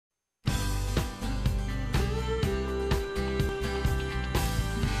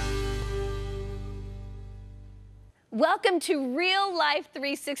Welcome to Real Life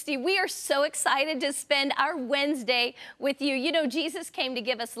 360. We are so excited to spend our Wednesday with you. You know, Jesus came to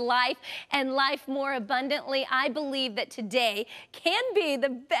give us life and life more abundantly. I believe that today can be the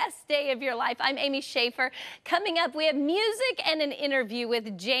best day of your life. I'm Amy Schaefer. Coming up, we have music and an interview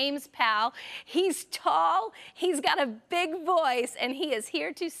with James Powell. He's tall, he's got a big voice, and he is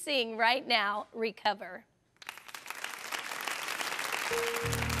here to sing right now, Recover.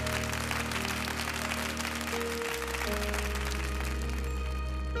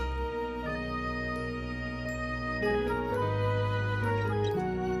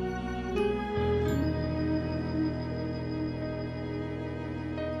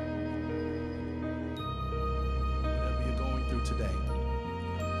 Today,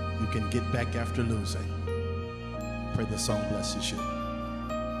 you can get back after losing. Pray the song blesses you.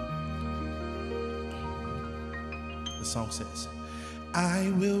 The song says,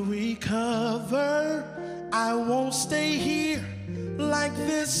 I will recover. I won't stay here like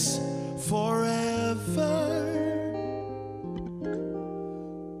this forever.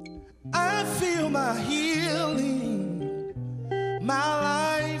 I feel my healing. My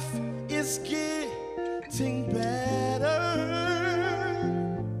life is getting better.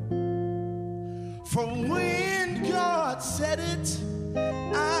 From when God said it,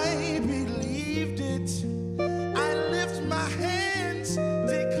 I believed it. I lift my hands,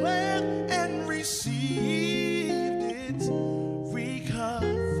 declared and received it.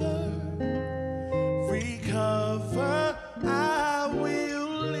 Recover, recover, I will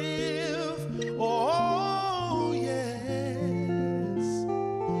live. Oh, yes.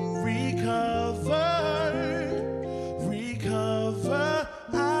 Recover, recover,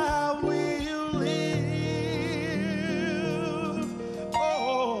 I will live.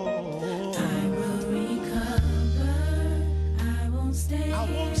 Oh, I will recover. I won't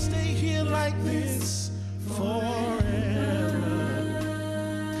stay here like this forever.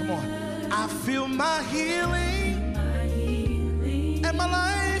 Come on. I feel my healing, and my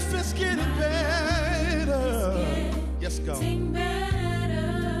life is getting better. Yes, God.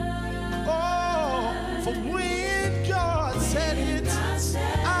 Oh, for when God said it,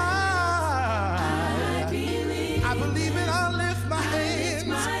 I believe it. I lift my hands,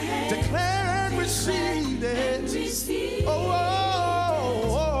 declare and receive it. Oh,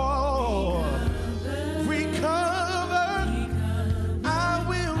 recover, I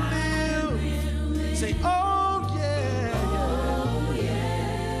will live. Say, oh yeah,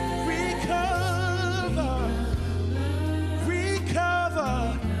 recover,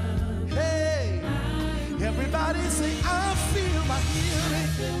 hey, everybody say, I feel my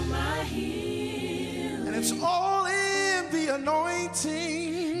healing, and it's all in the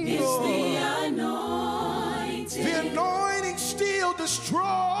anointing. It's the anointing. The anointing still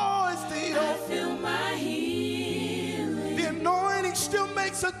destroys the I yoke. feel my healing. The anointing still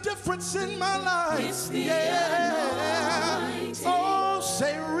makes a difference in my life. It's the anointing. Oh,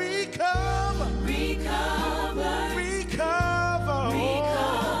 say recover. Recover. Recover.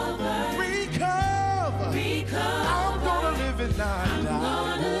 Recover. Recover. Recover. I'm gonna live and not die.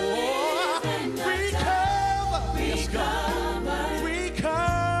 Recover. Yes, God.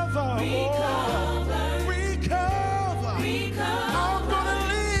 Recover. Recover. I'm gonna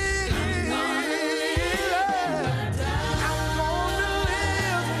live. I'm gonna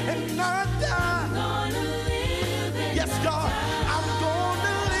live and not die. Yes, God. I'm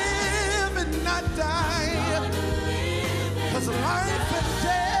gonna live and not die. 'Cause life and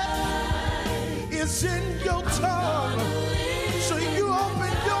death is in your tongue. So you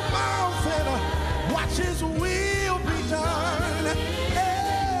open your mouth and watch His will be done.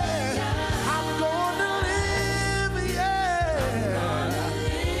 Yeah. I'm gonna live, yeah.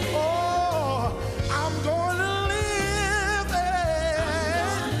 Oh, I'm gonna live,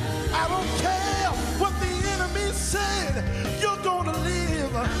 yeah. I don't care what the enemy said. You're gonna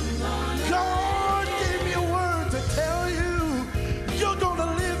live. God gave me a word to tell you. You're gonna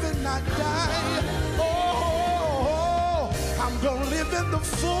live and not die. Oh, I'm gonna live in the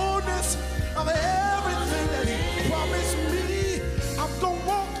fullness of everything that He promised me. I'm gonna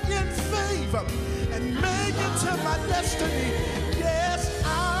walk in favor and make it to my destiny. Yes,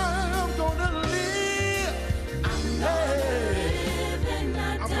 I'm gonna live. Hey,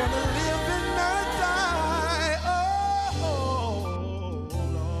 I'm gonna live and not die. Oh,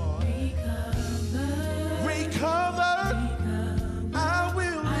 Lord. Recover. I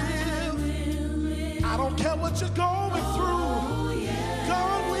will live. I don't care what you're going through.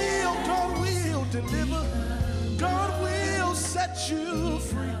 God will deliver. God will set you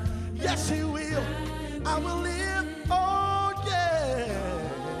free. Yes, He will. I will live. Oh, yeah.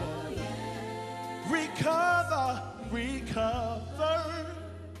 Recover.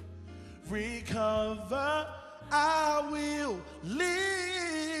 recover, I will live.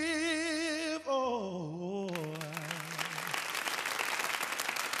 Oh.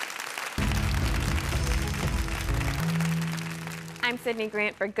 I'm Sydney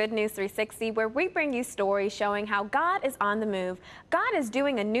Grant for Good News 360, where we bring you stories showing how God is on the move. God is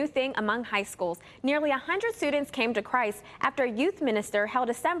doing a new thing among high schools. Nearly 100 students came to Christ after a youth minister held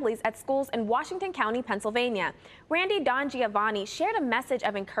assemblies at schools in Washington County, Pennsylvania. Randy Don Giovanni shared a message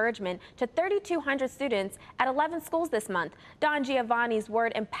of encouragement to 3,200 students at 11 schools this month. Don Giovanni's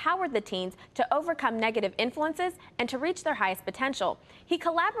word empowered the teens to overcome negative influences and to reach their highest potential. He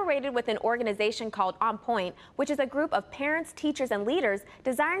collaborated with an organization called On Point, which is a group of parents, teachers, and leaders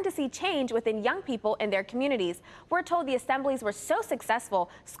desiring to see change within young people in their communities. We're told the assemblies were so successful,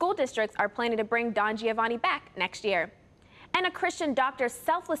 school districts are planning to bring Don Giovanni back next year. And a Christian doctor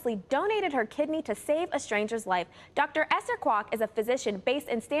selflessly donated her kidney to save a stranger's life. Dr. Esther Kwok is a physician based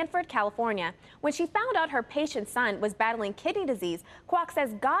in Stanford, California. When she found out her patient's son was battling kidney disease, Kwok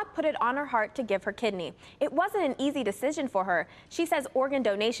says God put it on her heart to give her kidney. It wasn't an easy decision for her. She says organ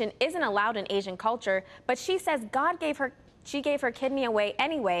donation isn't allowed in Asian culture, but she says she gave her kidney away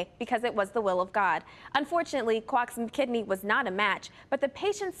anyway because it was the will of God. Unfortunately, Kwok's kidney was not a match, but the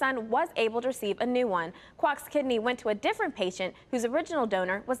patient's son was able to receive a new one. Kwok's kidney went to a different patient whose original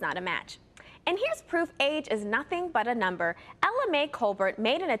donor was not a match. And here's proof age is nothing but a number. Ella Mae Colbert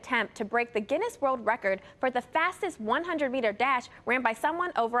made an attempt to break the Guinness World Record for the fastest 100-meter dash ran by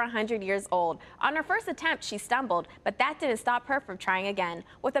someone over 100 years old. On her first attempt, she stumbled, but that didn't stop her from trying again.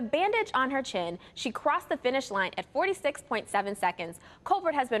 With a bandage on her chin, she crossed the finish line at 46.7 seconds.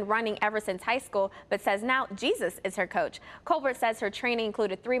 Colbert has been running ever since high school, but says now Jesus is her coach. Colbert says her training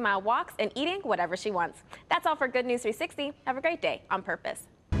included 3-mile walks and eating whatever she wants. That's all for Good News 360. Have a great day on purpose.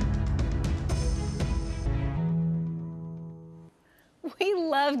 We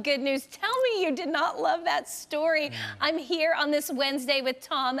love good news. Tell me you did not love that story. I'm here on this Wednesday with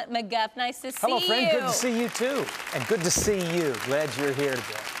Tom McGuff. Nice to see you. Hello, friend. Good to see you, too. And good to see you. Glad you're here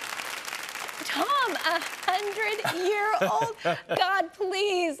today. Tom, 100-year-old. God,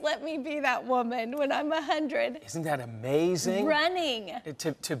 please let me be that woman when I'm 100. Isn't that amazing? Running.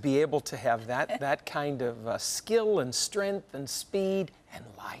 To be able to have that kind of skill and strength and speed and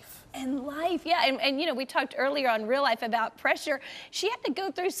life. And life, yeah. And you know, we talked earlier on Real Life about pressure. She had to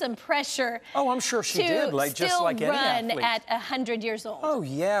go through some pressure. Oh, I'm sure she did, just like any athlete. Run at 100 years old. Oh,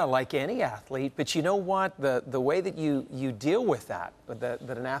 yeah, like any athlete. But you know what? The way that you deal with that, that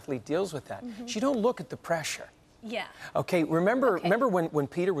an athlete deals with that, you don't look at the pressure. Yeah. Okay, remember when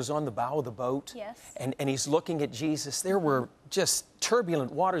Peter was on the bow of the boat? Yes. And he's looking at Jesus. There were just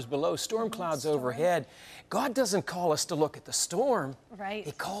turbulent waters below, storm clouds overhead. God doesn't call us to look at the storm. Right.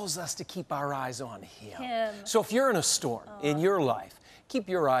 He calls us to keep our eyes on Him. Him. So if you're in a storm in your life, keep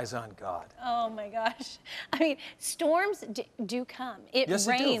your eyes on God. Oh my gosh. I mean, storms do come. It Yes,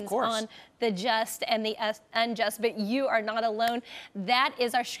 they do, of rains course. on the just and the unjust, but you are not alone. That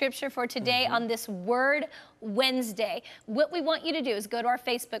is our scripture for today on this Word Wednesday. What we want you to do is go to our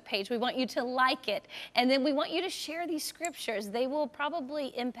Facebook page. We want you to like it, and then we want you to share these scriptures. They will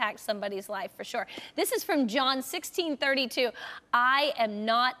probably impact somebody's life for sure. This is from John 16:32. I am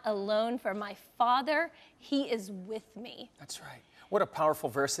not alone, for my Father, He is with me. That's right. What a powerful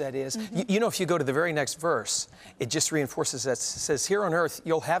verse that is. You know, if you go to the very next verse, it just reinforces that. It says, here on earth,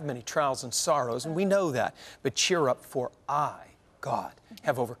 you'll have many trials and sorrows, and we know that. But cheer up, for I, God,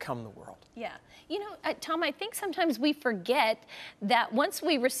 have overcome the world. Yeah. You know, Tom, I think sometimes we forget that once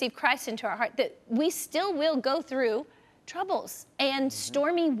we receive Christ into our heart, that we still will go through troubles and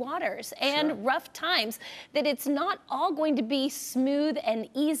stormy waters and rough times, that it's not all going to be smooth and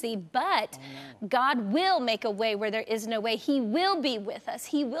easy, but God will make a way where there is no way. He will be with us.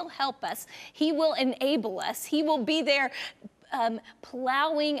 He will help us. He will enable us. He will be there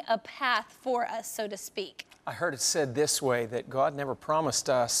plowing a path for us, so to speak. I heard it said this way, that God never promised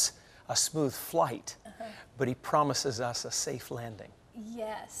us a smooth flight, but He promises us a safe landing.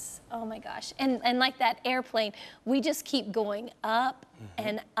 Yes. Oh my gosh. And like that airplane, we just keep going up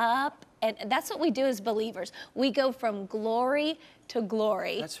and up. And that's what we do as believers. We go from glory to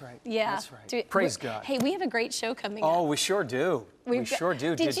glory. That's right. Yeah. That's right. Praise God. Hey, we have a great show coming up. Oh, we sure do. We sure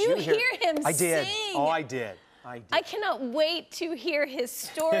do. Did you hear him I did. sing? Oh, I did. I did. I cannot wait to hear his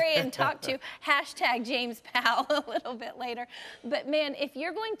story and talk to hashtag James Powell a little bit later. But man, if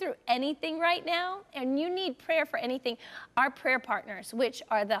you're going through anything right now and you need prayer for anything, our prayer partners, which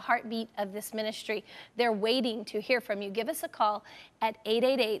are the heartbeat of this ministry, they're waiting to hear from you. Give us a call at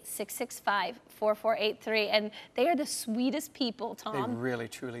 888-665-4483. And they are the sweetest people, Tom. They really,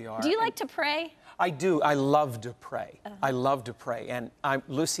 truly are. Do you like to pray? I do. I love to pray. I love to pray. And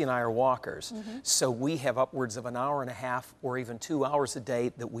Lucy and I are walkers. So we have upwards of an hour and a half or even 2 hours a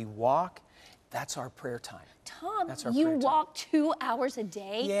day that we walk. That's our prayer time. Tom, That's our you prayer time. walk 2 hours a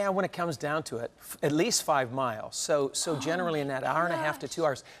day? Yeah, when it comes down to it, at least 5 miles. So generally in that hour and a half to 2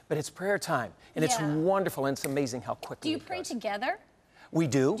 hours. But it's prayer time. And it's Yeah. wonderful, and it's amazing how Do quickly you it pray goes. together? We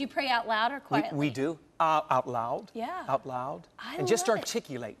do. Do you pray out loud or quietly? We do. Out loud. Yeah. Out loud. I And just love it.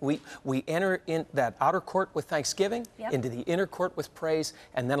 articulate. We enter in that outer court with thanksgiving, Yep. into the inner court with praise,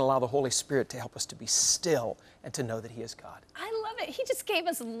 and then allow the Holy Spirit to help us to be still and to know that He is God. I love it. He just gave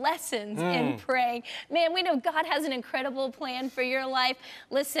us lessons in praying. Man, we know God has an incredible plan for your life.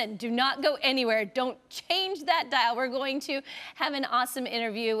 Listen, do not go anywhere. Don't change that dial. We're going to have an awesome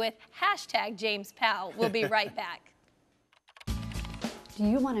interview with hashtag James Powell. We'll be right back. Do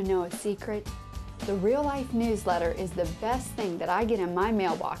you want to know a secret? The Real Life newsletter is the best thing that I get in my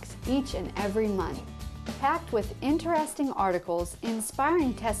mailbox each and every month. Packed with interesting articles,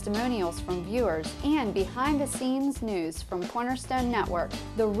 inspiring testimonials from viewers, and behind-the-scenes news from Cornerstone Network,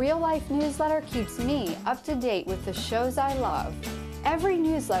 the Real Life newsletter keeps me up to date with the shows I love. Every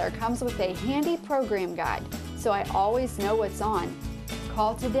newsletter comes with a handy program guide, so I always know what's on.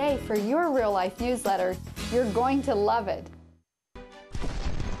 Call today for your Real Life newsletter. You're going to love it.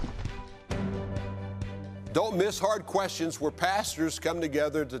 Don't miss Hard Questions, where pastors come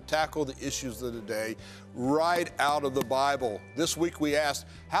together to tackle the issues of the day right out of the Bible. This week we asked,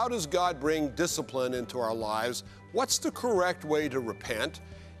 how does God bring discipline into our lives? What's the correct way to repent?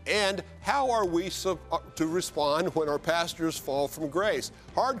 And how are we to respond when our pastors fall from grace?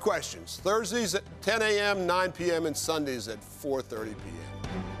 Hard Questions, Thursdays at 10 a.m., 9 p.m., and Sundays at 4:30 p.m.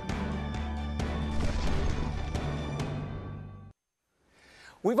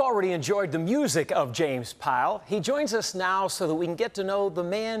 We've already enjoyed the music of James Powell. He joins us now so that we can get to know the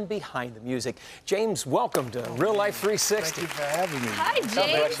man behind the music. James, welcome to Real Life 360. Thank you for having me. Hi, I'm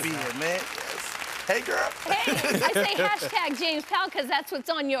glad James. to be here, man. Yes. Hey, girl. Hey, I say hashtag James Powell because that's what's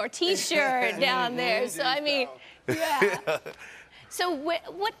on your T-shirt down there. So, I mean, yeah. So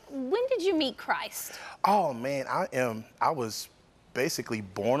when did you meet Christ? Oh, man, I was basically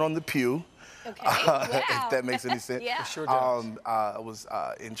born on the pew. Okay, wow. If that makes any sense. Yeah. It sure does. I was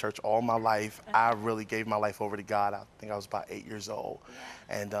in church all my life. I really gave my life over to God. I think I was about 8 years old.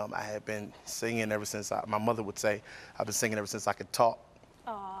 And I had been singing ever since my mother would say, I've been singing ever since I could talk.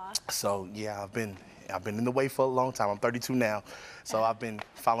 Aw. So yeah, I've been in the way for a long time. I'm 32 now. So I've been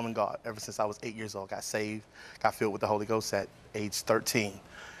following God ever since I was 8 years old. Got saved, got filled with the Holy Ghost at age 13.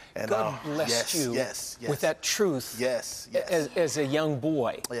 And God blessed you with that truth as a young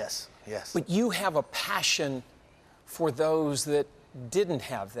boy. Yes. But you have a passion for those that didn't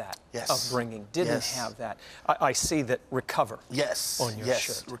have that upbringing, didn't have that. I see that recover on your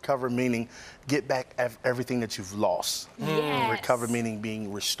shirt. Recover meaning get back everything that you've lost. Yes. Recover meaning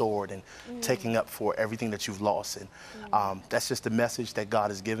being restored and taking up for everything that you've lost. And that's just the message that God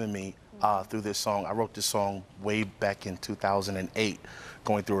has given me through this song. I wrote this song way back in 2008,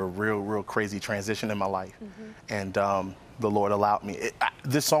 going through a real crazy transition in my life. And the Lord allowed me.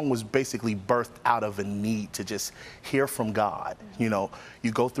 This song was basically birthed out of a need to just hear from God. You know,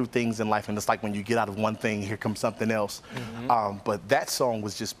 you go through things in life and it's like when you get out of one thing, here comes something else. But that song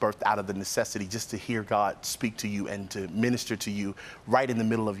was just birthed out of the necessity just to hear God speak to you and to minister to you right in the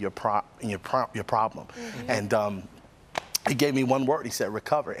middle of your problem. And He gave me one word. He said,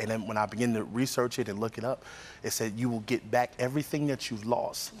 recover. And then when I began to research it and look it up, it said, you will get back everything that you've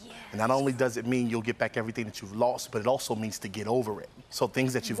lost. Yes. And not only does it mean you'll get back everything that you've lost, but it also means to get over it. So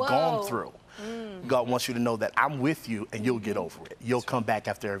things that you've gone through, God wants you to know that I'm with you and you'll get over it. You'll come back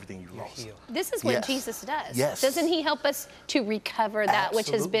after everything you've lost. This is what Jesus does. Yes. Doesn't He help us to recover that which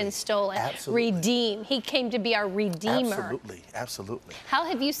has been stolen? Redeem. He came to be our Redeemer. Absolutely. How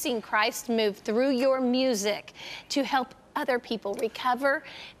have you seen Christ move through your music to help other people recover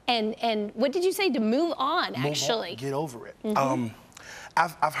and what did you say, to move on, actually? Get over it.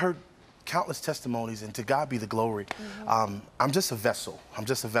 I've heard countless testimonies, and to God be the glory. I'm just a vessel. I'm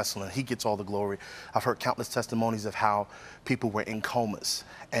just a vessel, and He gets all the glory. I've heard countless testimonies of how people were in comas,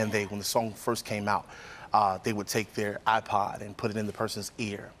 and when the song first came out, they would take their iPod and put it in the person's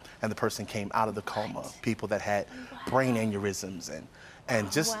ear, and the person came out of the coma. People that had brain aneurysms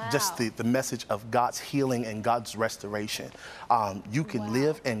And just the message of God's healing and God's restoration. You can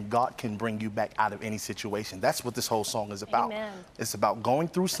live and God can bring you back out of any situation. That's what this whole song is about. Amen. It's about going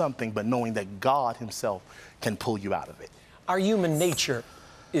through something, but knowing that God himself can pull you out of it. Our human nature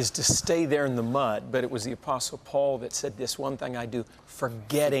is to stay there in the mud, but it was the Apostle Paul that said this one thing I do,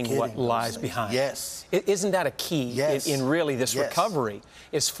 forgetting what lies behind. Yes. Isn't that a key in really this recovery,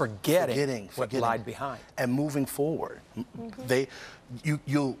 is forgetting what lied behind. And moving forward.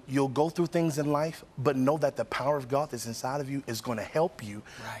 You'll go through things in life, but know that the power of God that's inside of you is going to help you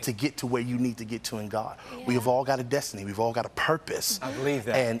to get to where you need to get to in God. Yeah. We have all got a destiny. We've all got a purpose. I believe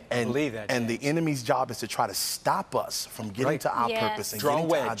that. I believe that. And the enemy's job is to try to stop us from getting to our purpose and getting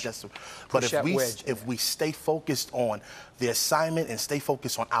to our destiny. But if we stay focused on the assignment and stay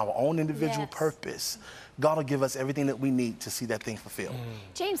focused on our own individual purpose, God will give us everything that we need to see that thing fulfilled.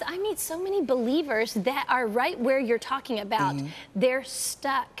 James, I meet so many believers that are right where you're talking about. They're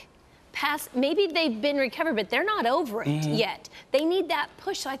stuck. Maybe they've been recovered, but they're not over it yet. They need that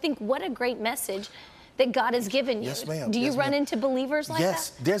push. So I think what a great message that God has given you. Yes, ma'am. Do you run into believers like that?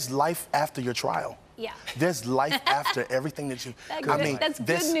 Yes, there's life after your trial. Yeah. There's life after everything that you... That's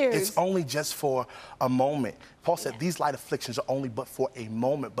good news. It's only just for a moment. Paul said these light afflictions are only but for a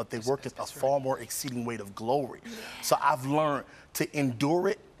moment, but they work as a far more exceeding weight of glory. So I've learned to endure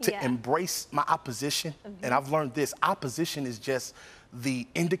it, to embrace my opposition. And I've learned this, opposition is just the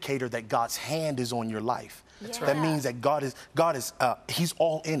indicator that God's hand is on your life. That means that God is, he's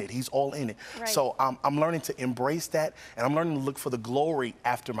all in it. He's all in it. Right. So I'm learning to embrace that, and I'm learning to look for the glory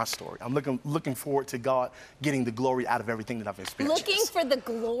after my story. I'm looking forward to God getting the glory out of everything that I've experienced. Looking for the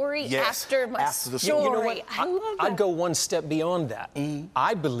glory after my story. You know what? I love that. I'd go one step beyond that.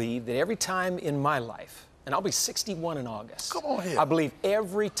 I believe that every time in my life, and I'll be 61 in August. Come on here. I believe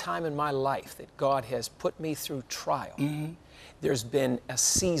every time in my life that God has put me through trial, there's been a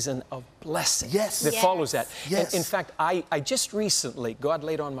season of blessing that follows that. Yes. In fact, I just recently, God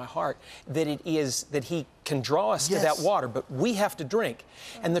laid on my heart that it is that He can draw us to that water, but we have to drink.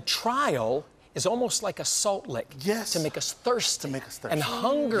 And the trial is almost like a salt lick to make us thirsty, and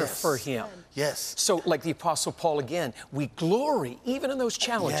hunger for Him. Yes. So like the Apostle Paul again, we glory even in those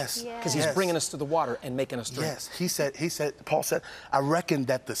challenges because He's bringing us to the water and making us drink. Yes, Paul said, I reckon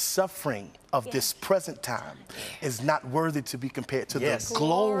that the suffering of this present time is not worthy to be compared to the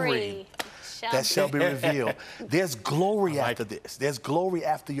glory that shall be revealed. There's glory after this. There's glory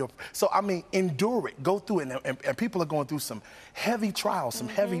after your... So, I mean, endure it. Go through it. And people are going through some heavy trials, some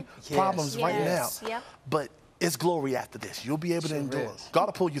heavy problems right now. But it's glory after this. You'll be able to endure it. God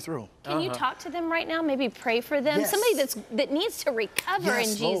will pull you through. Can you talk to them right now? Maybe pray for them? Somebody that needs to recover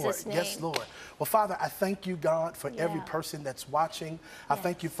in Jesus' name. Yes, Lord. Well, Father, I thank you, God, for every person that's watching. I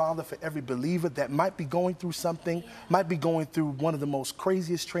thank you, Father, for every believer that might be going through something, might be going through one of the most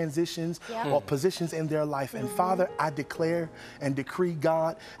craziest transitions or positions in their life. And Father, I declare and decree,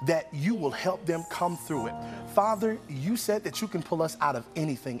 God, that you will help them come through it. Father, you said that you can pull us out of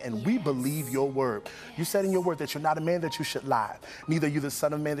anything, and we believe your word. You said in your word that you're not a man that you should lie, neither are you the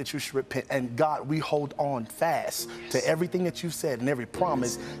son of man that you should repent. And God, we hold on fast to everything that you've said and every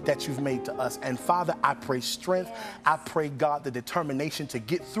promise that you've made to us. And Father, I pray strength. I pray, God, the determination to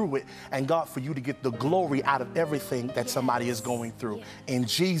get through it. And God, for you to get the glory out of everything that somebody is going through. In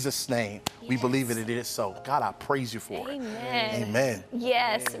Jesus' name, we believe it is so. God, I praise you for it. Amen.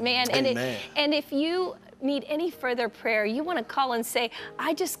 Yes, man. And if you need any further prayer, you want to call and say,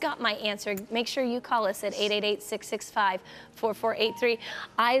 I just got my answer, make sure you call us at 888-665-4483.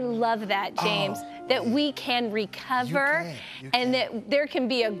 I love that, James, that we can recover and that there can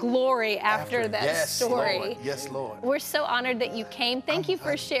be a glory after that story. Lord. Yes, Lord. We're so honored that you came. Thank you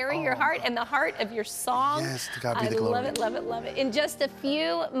for sharing your heart and the heart of your song. Yes, to God be the glory. I love it, love it, love it. In just a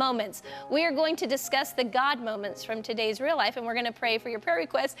few moments, we are going to discuss the God moments from today's real life, and we're going to pray for your prayer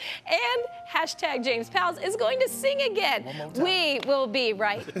requests, and hashtag James Powell is going to sing again. We will be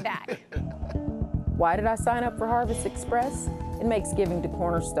right back. Why did I sign up for Harvest Express? It makes giving to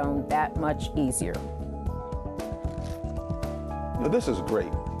Cornerstone that much easier. Now, this is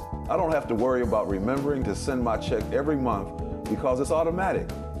great. I don't have to worry about remembering to send my check every month because it's automatic.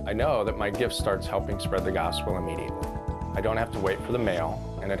 I know that my gift starts helping spread the gospel immediately. I don't have to wait for the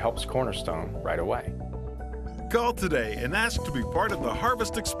mail, and it helps Cornerstone right away. Call today and ask to be part of the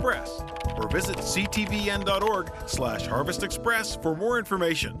Harvest Express, or visit ctvn.org/Harvest Express for more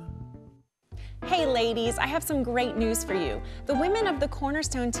information. Hey ladies, I have some great news for you. The women of the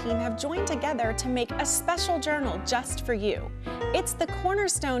Cornerstone team have joined together to make a special journal just for you. It's the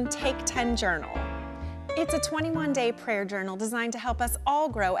Cornerstone Take 10 Journal. It's a 21-day prayer journal designed to help us all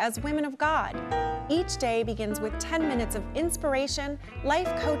grow as women of God. Each day begins with 10 minutes of inspiration, life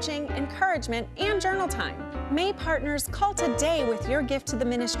coaching, encouragement, and journal time. May partners call today with your gift to the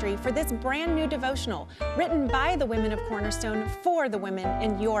ministry for this brand new devotional written by the women of Cornerstone for the women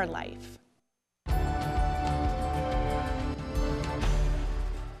in your life.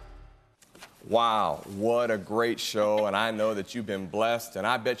 Wow, what a great show, and I know that you've been blessed, and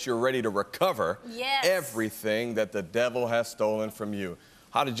I bet you're ready to recover everything that the devil has stolen from you.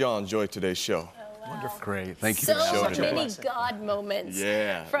 How did y'all enjoy today's show? Wonderful. Great. Thank you so for the show today. many God moments.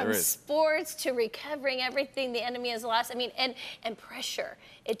 Yeah, From sports to recovering everything the enemy has lost. I mean, and pressure.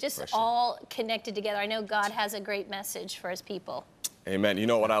 It just all connected together. I know God has a great message for his people. Amen. You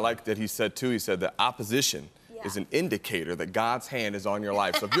know what I like that he said too? He said that opposition is an indicator that God's hand is on your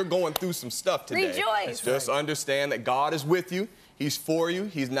life. So if you're going through some stuff today, rejoice. Just understand that God is with you. He's for you.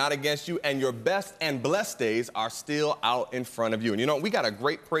 He's not against you. And your best and blessed days are still out in front of you. And you know, we got a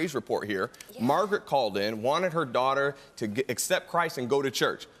great praise report here. Yeah. Margaret called in, wanted her daughter to accept Christ and go to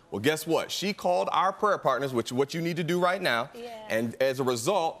church. Well, guess what? She called our prayer partners, which is what you need to do right now. Yeah. And as a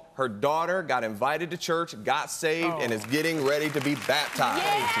result, her daughter got invited to church, got saved, and is getting ready to be baptized.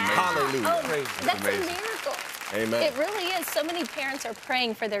 Yeah. Hallelujah. Oh, that's a miracle. Amen. It really is. So many parents are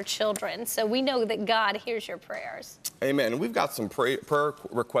praying for their children. So we know that God hears your prayers. Amen. And we've got some prayer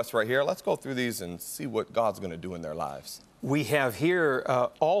requests right here. Let's go through these and see what God's going to do in their lives. We have here,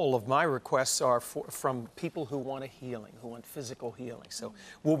 all of my requests are from people who want a healing, who want physical healing. So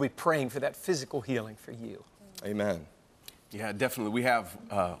we'll be praying for that physical healing for you. Amen. Yeah, definitely. We have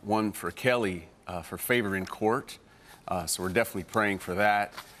one for Kelly for favor in court. So we're definitely praying for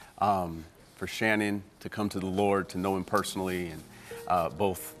that. For Shannon to come to the Lord, to know him personally, and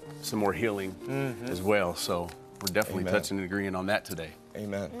both some more healing as well. So we're definitely touching and agreeing on that today.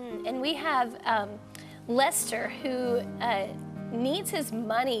 Amen. And we have Lester, who needs his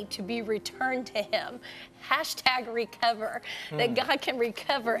money to be returned to him. Hashtag recover, that God can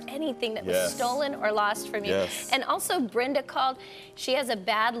recover anything that was stolen or lost from you. And also Brenda called. She has a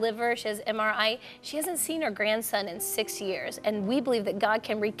bad liver. She has MRI. She hasn't seen her grandson in 6 years. And we believe that God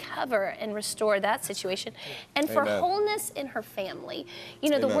can recover and restore that situation. And for wholeness in her family, you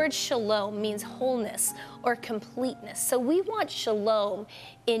know, the word shalom means wholeness or completeness. So we want shalom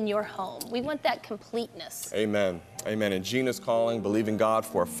in your home. We want that completeness. Amen. Amen. And Gina's calling, believing God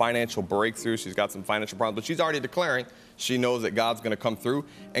for a financial breakthrough. She's got some financial problems, but she's already declaring she knows that God's going to come through.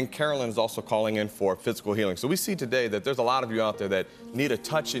 And Carolyn is also calling in for physical healing. So we see today that there's a lot of you out there that need a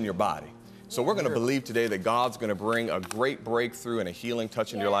touch in your body. So we're going to believe today that God's going to bring a great breakthrough and a healing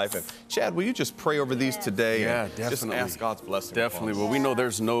touch in your life. And Chad, will you just pray over these today? Yeah, and definitely. Just ask God's blessing. Definitely. Well, we know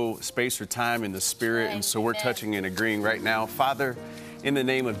there's no space or time in the Spirit, and so we're touching and agreeing right now. Father, in the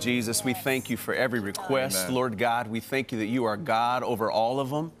name of Jesus, we thank you for every request, Lord God. We thank you that you are God over all of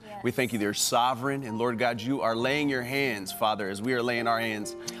them. We thank you that you're sovereign. And Lord God, you are laying your hands, Father, as we are laying our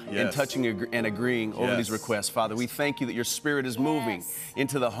hands and touching and agreeing over these requests. Father, we thank you that your Spirit is moving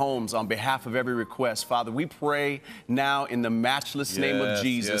into the homes on behalf of every request. Father, we pray now in the matchless name of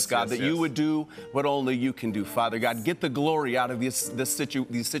Jesus, God, that you would do what only you can do, Father God. Get the glory out of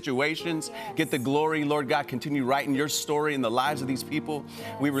these situations. Get the glory, Lord God. Continue writing your story in the lives of these people.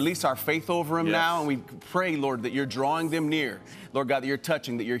 We release our faith over them now, and we pray, Lord, that you're drawing them near. Lord God, that you're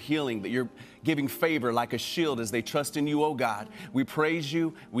touching, that you're healing, that you're giving favor like a shield as they trust in you, oh God. We praise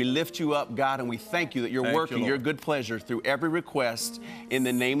you, we lift you up, God, and we thank you that you're working your good pleasure through every request in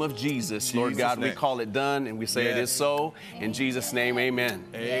the name of Jesus. Lord God, we call it done, and we say it is so. In Jesus' name, amen.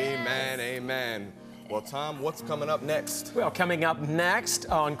 Amen, amen. Well, Tom, what's coming up next? Well, coming up next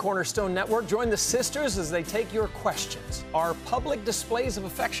on Cornerstone Network, join the sisters as they take your questions. Are public displays of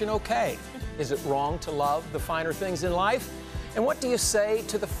affection okay? Is it wrong to love the finer things in life? And what do you say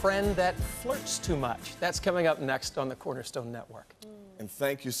to the friend that flirts too much? That's coming up next on the Cornerstone Network. And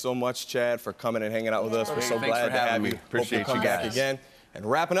thank you so much, Chad, for coming and hanging out with us. We're so glad to have you. Appreciate Hope you come back guys. again. And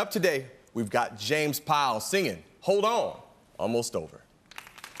wrapping up today, we've got James Powell singing Hold On, Almost Over.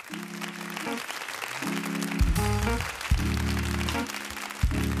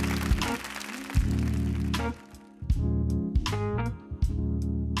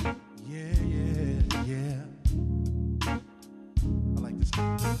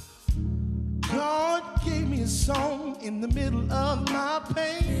 God gave me a song in the middle of my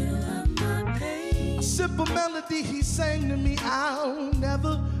pain. A simple melody he sang to me, I'll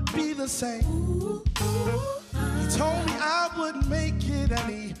never be the same. He told me I wouldn't make it,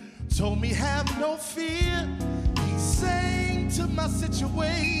 and he told me have no fear. He sang to my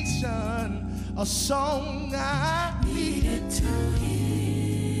situation a song I needed to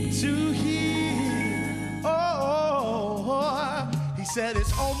hear. said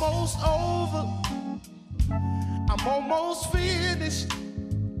it's almost over. I'm almost finished.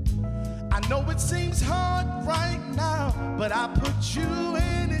 I know it seems hard right now, but I put you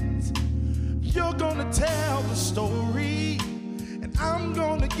in it. You're gonna tell the story, and I'm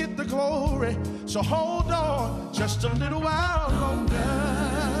gonna get the glory. So hold on just a little while longer.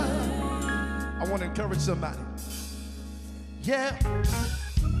 I want to encourage somebody. Yeah.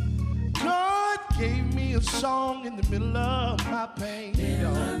 God gave me a song in the middle of my pain.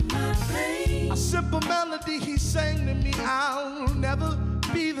 A simple melody he sang to me, I'll never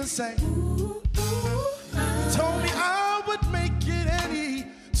be the same. He told me I would make it, and he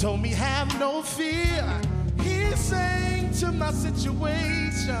told me have no fear. He sang to my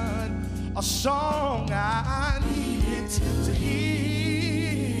situation a song I needed to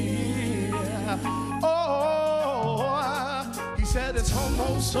hear. Oh, he said it's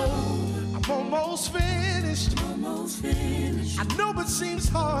almost over. I'm almost finished. I know it seems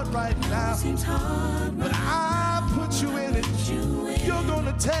hard right now, but I put you in it. You're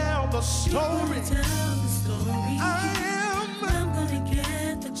gonna tell the story. I am.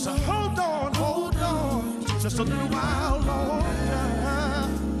 So hold on, just a little while longer.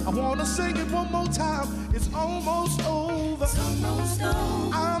 I wanna sing it one more time. It's almost over.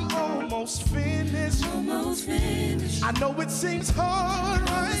 I'm almost finished. I know it seems hard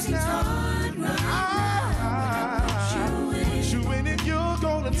right now, but I put you in it. You're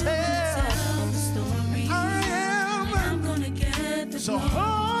gonna tell. I am. So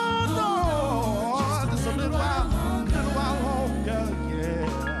hold on just a little while longer.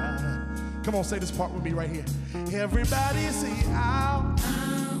 Yeah. Come on, say this part with me right here. Everybody say, I'll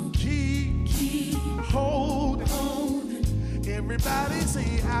keep holding. Everybody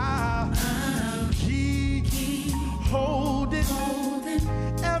say, I'll keep holding.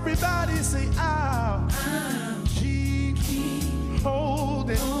 Everybody say, I'll keep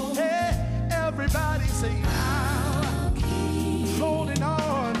holding. Hey, everybody say, I'll keep holding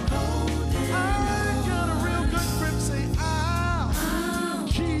on. I got a real good grip. Say, I'll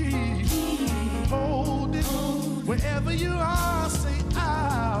keep holding. Wherever you are, say,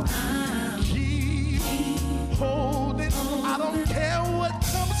 I'll keep holding. I don't care what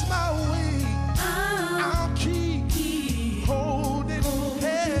comes my way. I'll keep holding.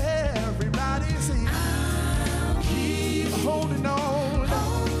 Hey, everybody say, I'll keep holding on.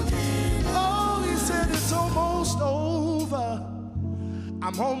 Oh, he said it's almost over.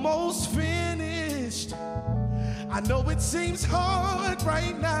 I'm almost finished. I know it seems hard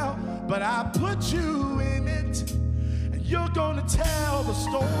right now, but I put you in it. And you're gonna tell the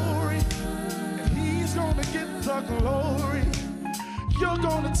story, and he's gonna get the glory. You're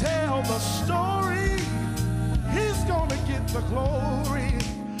gonna tell the story, he's gonna get the glory.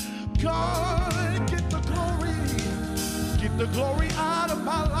 God, get the glory. Get the glory out of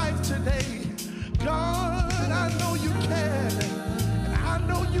my life today. God, I know you can, and I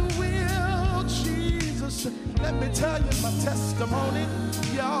know you will, Jesus. Let me tell you my testimony,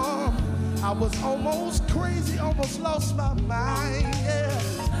 y'all. I was almost crazy, almost lost my mind, yeah.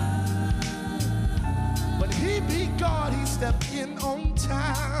 But he be God, he stepped in on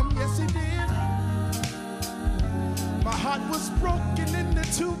time, yes he did. My heart was broken into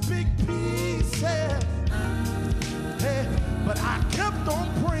two big pieces, hey, but I kept on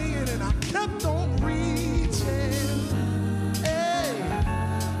praying.